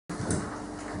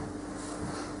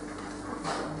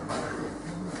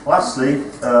Lastly,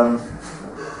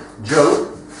 Joe,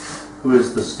 who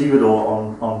is the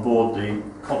stevedore on board the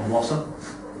Cotton Blossom,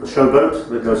 the showboat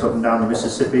that goes up and down the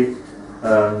Mississippi,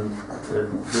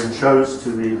 doing shows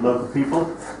to the local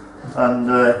people, and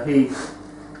he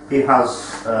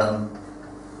has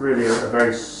really a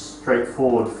very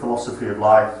straightforward philosophy of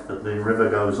life, that the river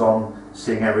goes on,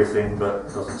 seeing everything but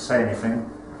doesn't say anything.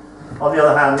 On the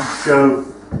other hand, Joe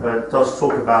does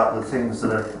talk about the things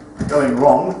that are going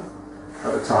wrong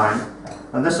at the time,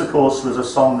 and this of course was a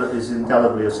song that is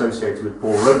indelibly associated with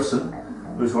Paul Robeson,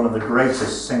 who's one of the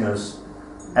greatest singers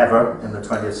ever in the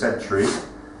 20th century.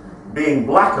 Being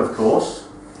black, of course,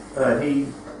 he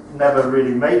never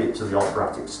really made it to the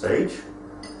operatic stage,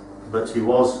 but he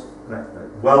was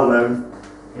well known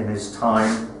in his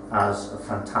time as a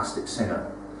fantastic singer,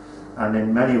 and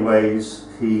in many ways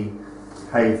he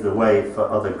paved the way for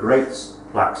other great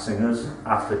black singers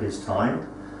after his time.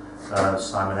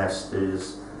 Simon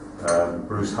Estes,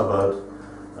 Bruce Hubbard,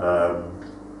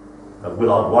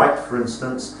 Willard White, for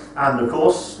instance, and of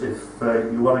course, if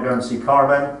you want to go and see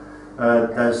Carmen,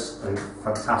 there's a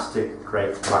fantastic,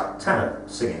 great black tenor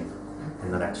singing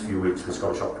in the next few weeks with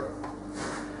Scottish Opera.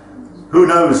 Who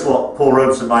knows what Paul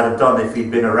Robeson might have done if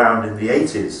he'd been around in the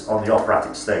 80s on the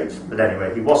operatic stage, but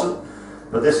anyway, he wasn't.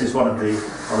 But this is one of the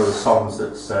songs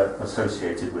that's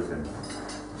associated with him.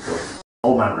 So,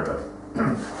 Old Man River.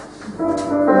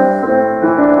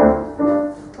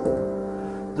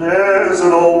 There's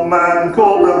an old man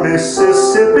called the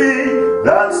Mississippi,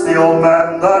 that's the old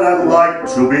man that I'd like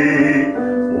to be.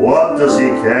 What does he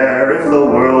care if the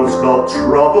world's got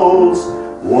troubles?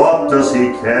 What does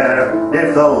he care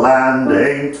if the land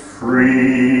ain't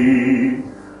free?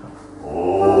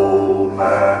 Old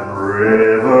Man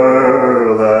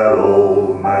River, that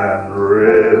old man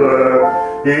River,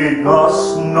 he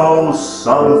must know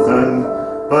something,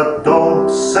 but don't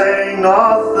say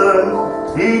nothing.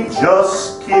 He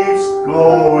just keeps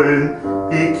going,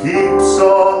 he keeps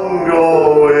on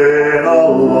going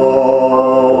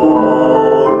along.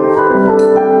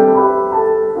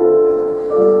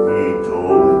 He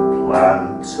don't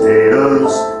plant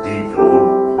potatoes, he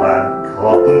don't plant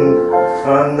cotton,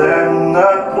 and then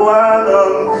that plan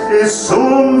is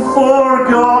soon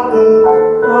forgotten.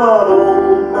 But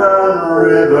old man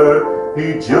River, he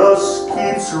just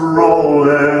keeps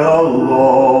rolling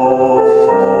along.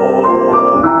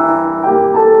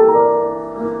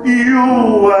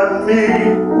 You and me,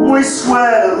 we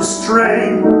sweat and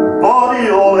strain, body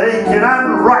all aching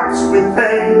and racked with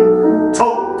pain.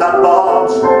 Tote that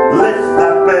barge, lift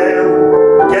that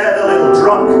bale, get a little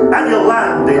drunk and you'll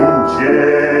land in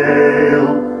jail.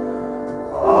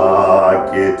 I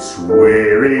get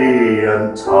weary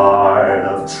and tired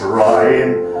of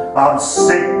trying, I'm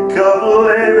sick of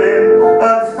living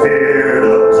and feared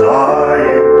of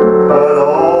dying. But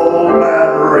old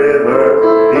man River,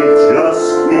 he just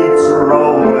keeps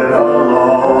rolling along.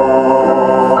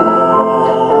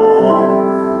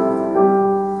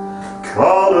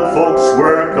 Colored folks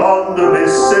work on the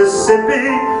Mississippi,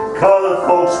 colored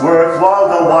folks work while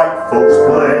the white folks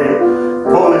play,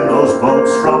 pulling those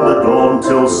boats from the dawn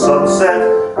till sunset,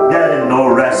 getting no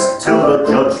rest till the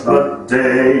judgment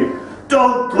day.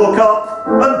 Don't look up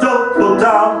and don't look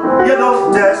down, you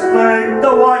don't dare make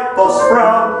the white boss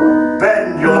frown.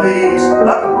 Bend your knees and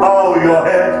bow your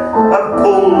head and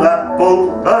pull that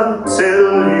boat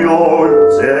until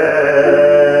you're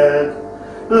dead.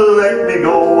 Let me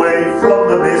go away from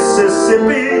the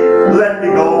Mississippi, let me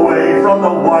go away from the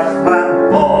white man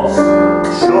boss.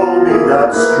 Show me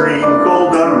that stream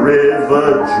called the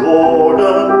River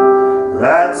Jordan,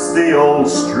 that's the old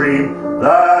stream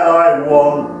that I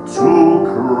want to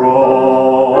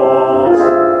cross.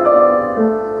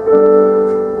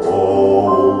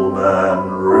 Old Man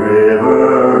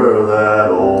River, that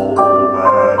old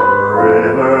man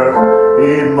River,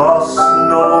 he must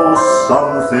know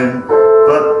something,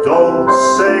 but don't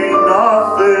say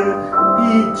nothing.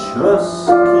 He just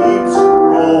keeps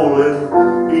rolling,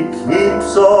 he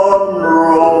keeps on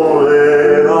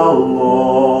rolling along.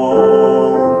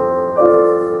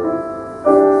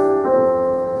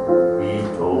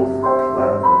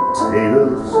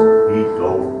 He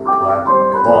don't plant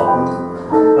cotton,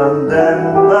 and then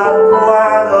that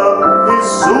plan is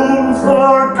soon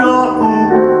forgotten.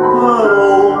 But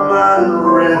old man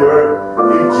River,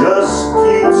 he just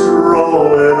keeps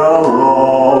rolling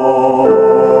along.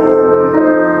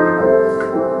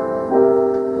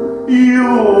 You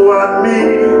and me,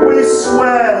 we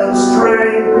sweat and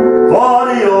strain,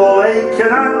 body all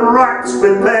aching and racked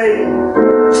with pain.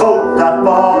 Tote that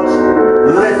barge,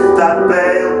 lift that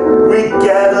bale, we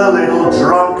get a little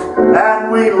drunk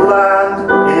and we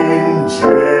land in jail.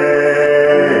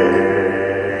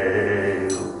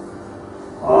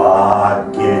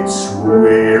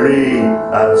 weary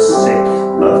and sick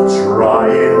of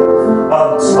trying,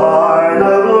 untie